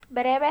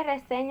Breve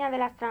reseña de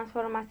las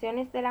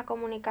transformaciones de la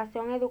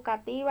comunicación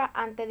educativa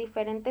ante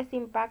diferentes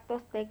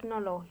impactos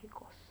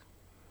tecnológicos.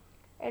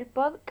 El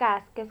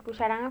podcast que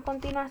escucharán a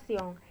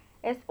continuación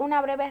es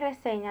una breve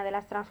reseña de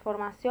las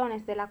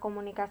transformaciones de la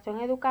comunicación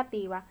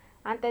educativa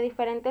ante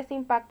diferentes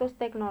impactos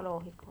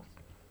tecnológicos,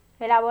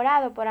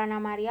 elaborado por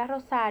Ana María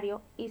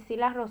Rosario y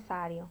Sila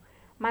Rosario,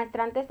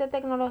 maestrantes de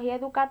tecnología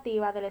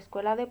educativa de la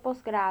Escuela de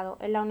Posgrado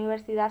en la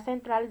Universidad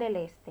Central del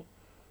Este.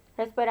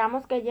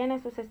 Esperamos que llene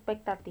sus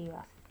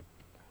expectativas.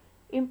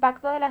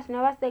 Impacto de las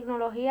nuevas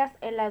tecnologías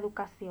en la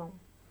educación.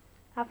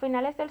 A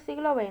finales del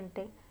siglo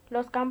XX,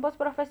 los campos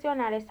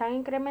profesionales han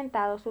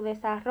incrementado su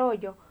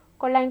desarrollo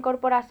con la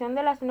incorporación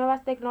de las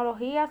nuevas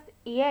tecnologías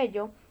y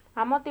ello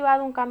ha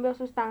motivado un cambio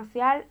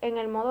sustancial en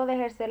el modo de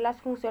ejercer las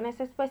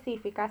funciones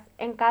específicas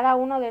en cada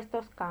uno de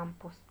estos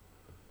campos.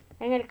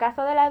 En el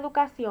caso de la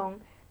educación,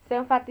 se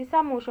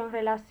enfatiza mucho en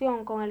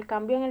relación con el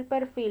cambio en el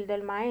perfil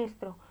del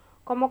maestro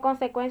como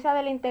consecuencia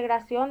de la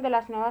integración de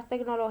las nuevas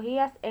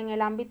tecnologías en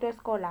el ámbito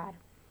escolar.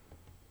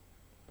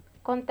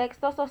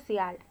 Contexto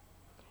social.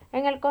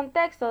 En el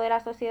contexto de la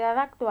sociedad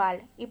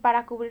actual y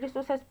para cubrir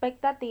sus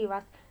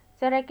expectativas,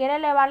 se requiere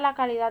elevar la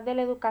calidad de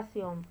la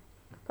educación,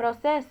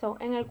 proceso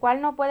en el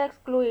cual no puede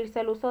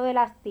excluirse el uso de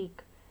las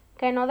TIC,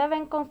 que no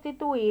deben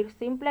constituir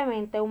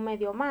simplemente un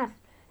medio más,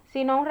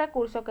 sino un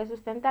recurso que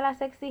sustenta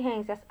las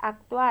exigencias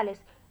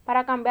actuales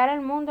para cambiar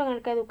el mundo en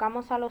el que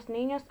educamos a los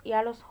niños y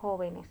a los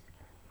jóvenes.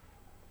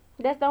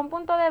 Desde un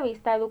punto de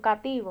vista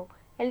educativo,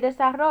 el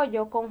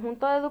desarrollo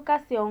conjunto de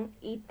educación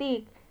y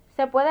TIC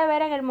se puede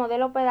ver en el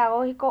modelo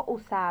pedagógico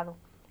usado,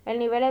 el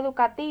nivel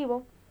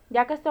educativo,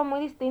 ya que son muy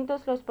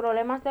distintos los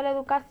problemas de la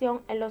educación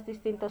en los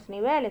distintos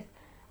niveles,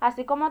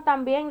 así como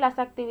también las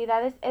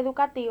actividades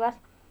educativas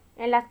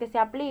en las que se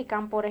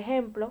aplican, por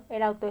ejemplo,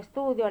 el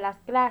autoestudio, las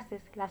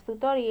clases, las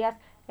tutorías,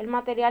 el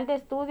material de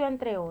estudio,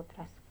 entre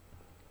otras.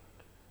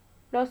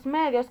 Los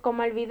medios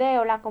como el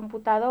video, la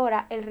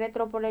computadora, el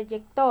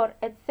retroproyector,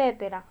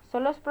 etc.,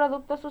 son los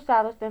productos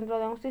usados dentro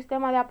de un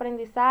sistema de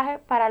aprendizaje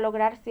para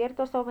lograr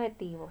ciertos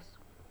objetivos.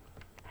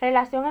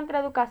 Relación entre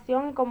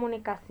educación y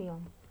comunicación.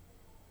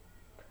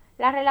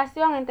 La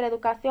relación entre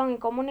educación y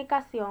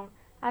comunicación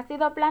ha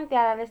sido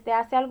planteada desde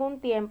hace algún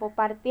tiempo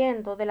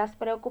partiendo de las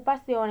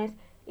preocupaciones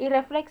y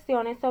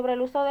reflexiones sobre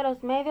el uso de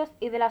los medios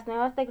y de las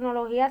nuevas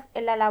tecnologías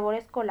en la labor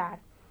escolar.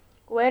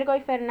 Huergo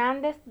y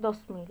Fernández,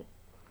 2000.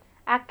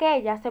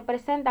 Aquella se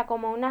presenta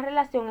como una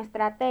relación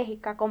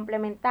estratégica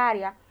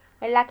complementaria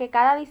en la que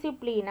cada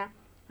disciplina,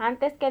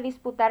 antes que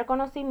disputar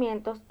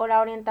conocimientos o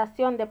la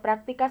orientación de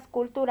prácticas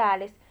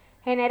culturales,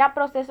 genera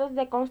procesos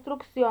de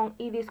construcción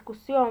y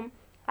discusión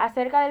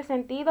acerca del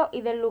sentido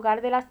y del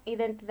lugar de las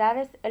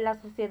identidades en la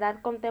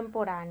sociedad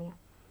contemporánea.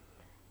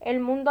 El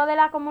mundo de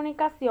la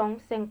comunicación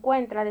se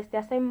encuentra desde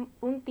hace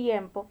un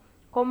tiempo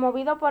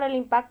conmovido por el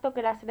impacto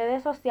que las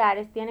redes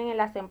sociales tienen en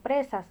las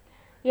empresas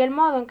y el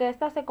modo en que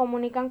éstas se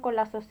comunican con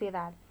la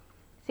sociedad.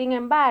 Sin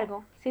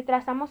embargo, si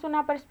trazamos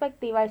una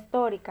perspectiva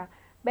histórica,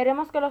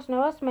 veremos que los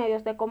nuevos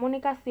medios de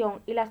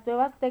comunicación y las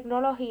nuevas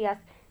tecnologías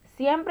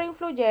siempre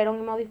influyeron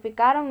y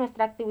modificaron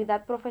nuestra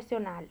actividad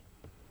profesional.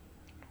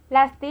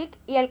 Las TIC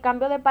y el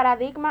cambio de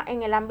paradigma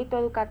en el ámbito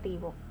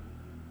educativo.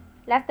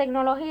 Las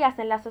tecnologías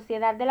en la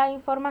sociedad de la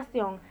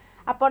información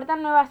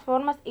aportan nuevas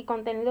formas y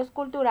contenidos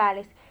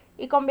culturales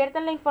y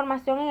convierten la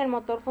información en el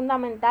motor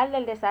fundamental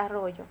del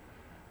desarrollo.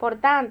 Por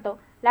tanto,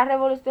 la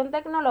revolución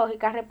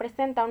tecnológica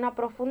representa una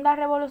profunda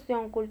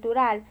revolución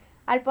cultural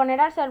al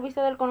poner al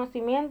servicio del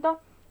conocimiento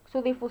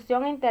su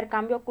difusión e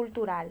intercambio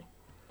cultural.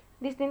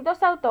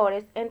 Distintos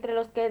autores, entre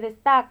los que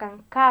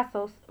destacan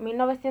Casos,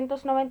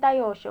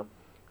 1998,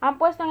 han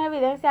puesto en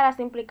evidencia las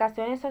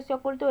implicaciones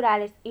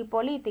socioculturales y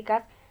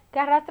políticas que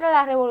arrastra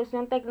la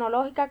revolución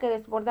tecnológica que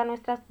desborda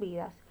nuestras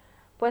vidas,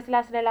 pues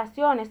las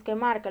relaciones que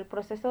marca el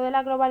proceso de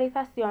la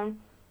globalización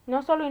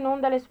no solo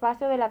inunda el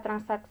espacio de la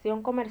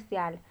transacción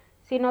comercial,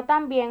 sino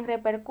también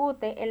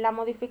repercute en la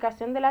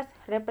modificación de las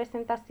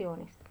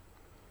representaciones.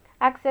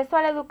 Acceso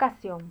a la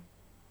educación.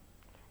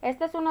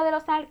 Este es uno de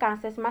los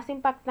alcances más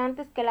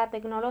impactantes que la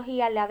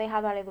tecnología le ha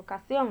dejado a la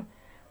educación.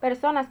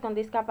 Personas con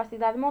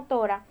discapacidad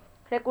motora,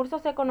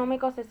 recursos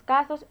económicos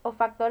escasos o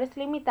factores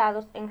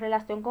limitados en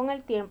relación con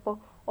el tiempo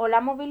o la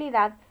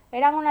movilidad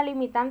eran una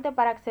limitante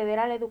para acceder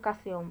a la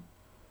educación.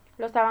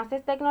 Los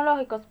avances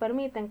tecnológicos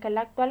permiten que en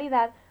la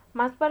actualidad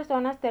más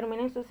personas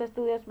terminen sus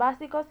estudios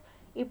básicos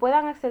y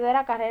puedan acceder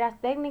a carreras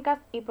técnicas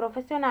y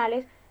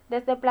profesionales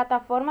desde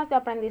plataformas de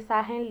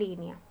aprendizaje en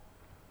línea.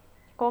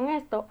 Con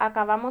esto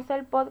acabamos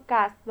el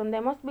podcast donde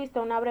hemos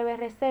visto una breve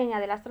reseña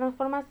de las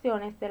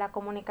transformaciones de la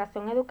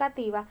comunicación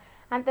educativa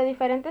ante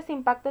diferentes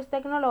impactos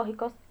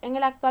tecnológicos en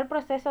el actual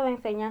proceso de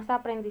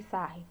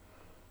enseñanza-aprendizaje,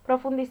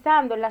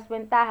 profundizando en las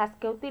ventajas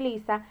que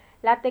utiliza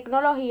la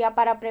tecnología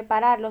para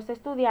preparar a los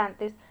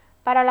estudiantes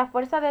para la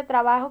fuerza de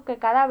trabajo que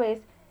cada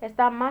vez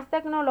está más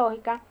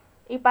tecnológica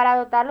y para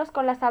dotarlos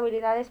con las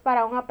habilidades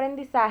para un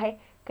aprendizaje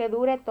que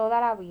dure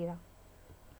toda la vida.